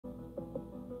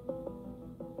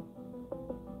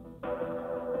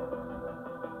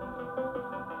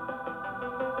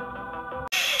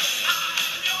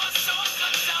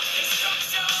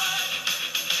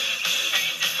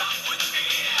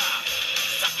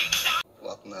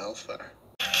welcome to Hellfire.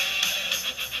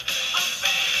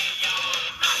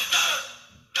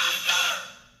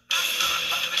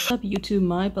 What's up YouTube,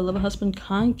 my beloved husband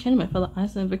Khan, Ken, my fellow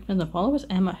Iceland Vic fans and followers,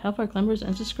 and my Hellfire climbers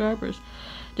and subscribers.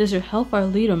 This is your Hellfire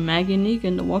leader, Maggie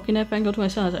Negan, the Walking Dead fan. Go to my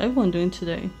channel. How's everyone doing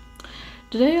today?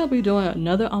 Today I'll be doing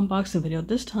another unboxing video.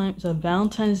 This time it's a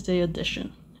Valentine's Day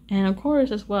edition. And of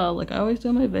course, as well, like I always do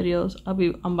in my videos, I'll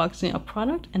be unboxing a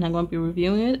product and I'm going to be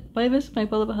reviewing it. But if it's my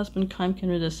beloved husband, Kyle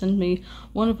Kendra, to send me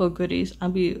wonderful goodies,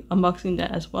 I'll be unboxing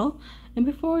that as well. And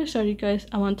before I start, you guys,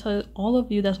 I want to tell all of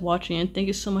you that's watching, and thank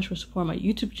you so much for supporting my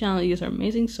YouTube channel. You guys are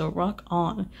amazing, so rock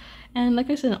on. And like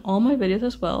I said in all my videos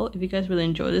as well, if you guys really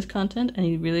enjoy this content and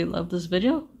you really love this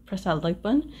video, press that like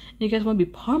button. And you guys want to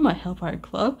be part of my Hellfire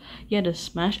Club, you have to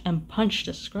smash and punch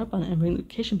the subscribe button and ring the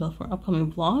notification bell for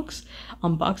upcoming vlogs,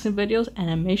 unboxing videos,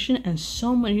 animation, and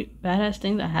so many badass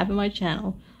things I have in my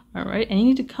channel. Alright, and you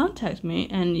need to contact me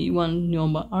and you want to know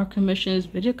about art commissions,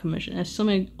 video commission, and so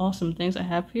many awesome things I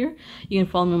have here. You can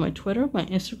follow me on my Twitter, my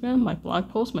Instagram, my blog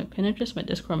posts, my Pinterest, my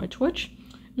Discord, my Twitch.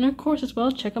 And of course, as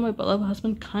well, check out my beloved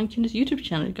husband Kyle Kendra's YouTube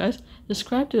channel, you guys.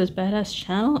 Subscribe to his badass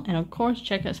channel, and of course,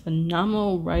 check out his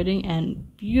phenomenal writing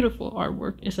and beautiful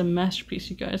artwork. It's a masterpiece,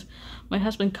 you guys. My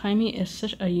husband Kyle is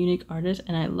such a unique artist,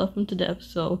 and I love him to death.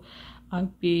 So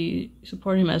I'll be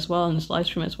supporting him as well in this live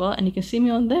stream as well, and you can see me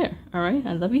on there. Alright,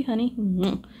 I love you, honey.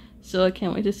 So I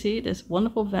can't wait to see this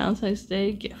wonderful Valentine's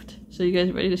Day gift. So you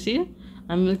guys ready to see it?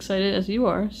 I'm as excited as you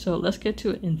are. So let's get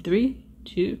to it in 3,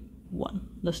 2, 1.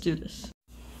 Let's do this.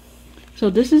 So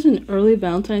this is an early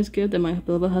Valentine's gift that my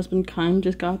beloved husband Kyle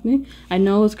just got me. I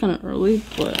know it's kind of early,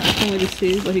 but I can't wait to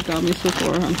see what he got me so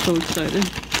far. I'm so excited,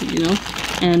 you know.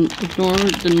 And ignore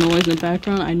the noise in the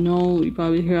background. I know you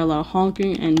probably hear a lot of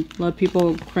honking and a lot of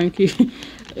people cranky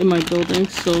in my building,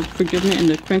 so forgive me. And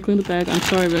the crinkling in the back, I'm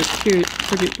sorry, but hear your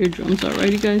eardrums.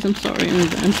 Alright, you guys, I'm sorry in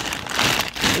advance.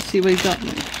 Let's see what he got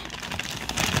me.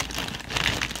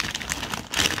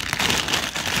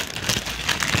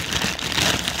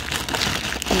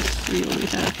 Let's see what we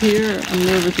have here. I'm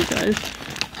nervous, you guys.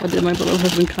 What did my beloved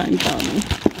husband Kyle got me?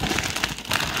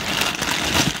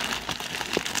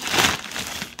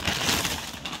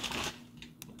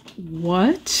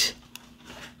 What?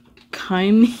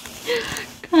 Kaimi?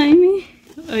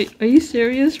 Kaimi? Are you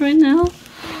serious right now?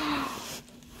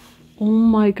 Oh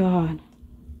my god.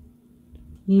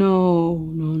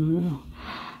 No.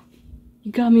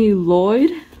 You got me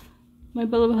Lloyd? My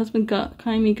beloved husband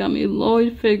Kaimi got me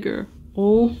Lloyd figure.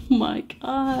 Oh my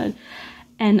god.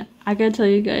 And I gotta tell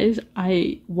you guys,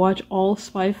 I watch all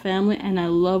Spy Family and I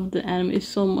love the anime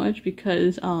so much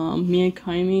because me and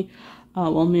Kaimi,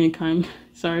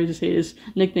 sorry to say his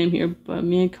nickname here, but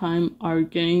me and Kyle are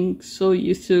getting so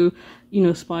used to, you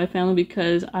know, Spy Family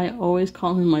because I always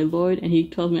call him my Lloyd and he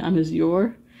tells me I'm his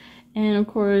Yor. And of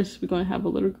course, we're going to have a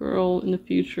little girl in the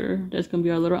future that's going to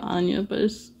be our little Anya, but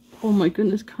it's, oh my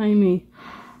goodness, Kaimi.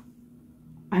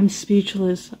 I'm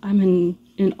speechless. I'm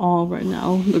in awe right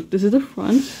now. Look, this is the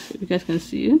front, if you guys can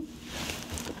see it.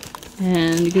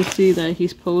 And you can see that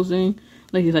he's posing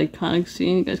like his iconic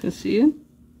scene. You guys can see it.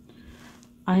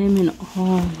 I am in awe,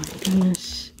 oh my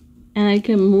goodness. And I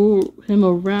can move him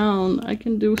around. I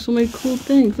can do so many cool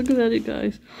things. Look at that, you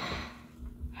guys.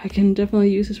 I can definitely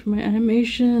use this for my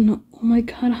animation. Oh my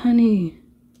god, honey.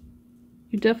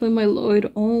 You're definitely my Lloyd.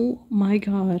 Oh my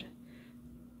god.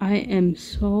 I am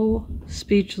so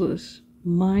speechless.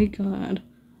 My god.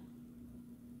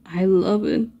 I love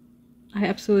it. I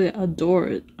absolutely adore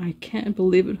it. I can't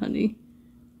believe it, honey.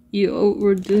 You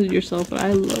overdid yourself, but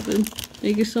I love it.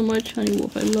 Thank you so much, honey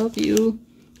wolf. I love you.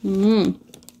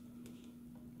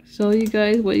 So you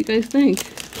guys, what do you guys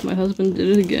think? My husband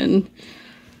did it again.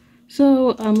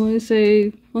 So I'm going to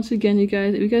say, once again, you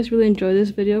guys, if you guys really enjoy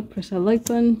this video, press that like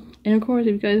button. And of course,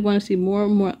 if you guys want to see more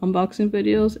unboxing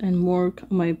videos and more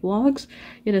of my vlogs,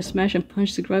 you have to smash and punch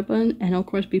the subscribe button. And of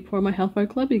course, be part of my Hellfire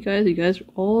Club, you guys. You guys are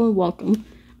all welcome.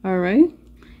 Alright?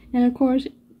 And of course,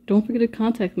 don't forget to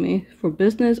contact me for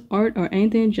business, art, or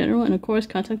anything in general. And of course,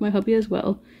 contact my hubby as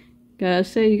well. Gotta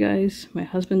say, you guys, my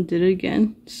husband did it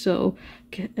again. So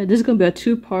this is gonna be a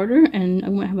 2-parter, and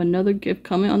I'm gonna have another gift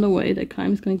coming on the way that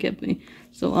Kyle's gonna give me.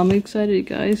 So I'm excited, you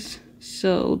guys.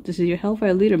 So this is your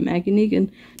Hellfire leader, Maggie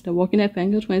Negan, the Walking Dead fan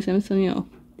girl 27 signing off.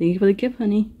 Thank you for the gift,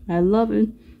 honey. I love it.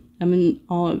 I'm in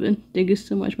awe of it. Thank you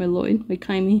so much, my Lloyd, my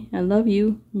Kaimi. I love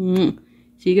you.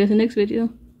 See you guys in the next video.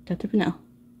 That's it for now.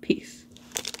 Peace.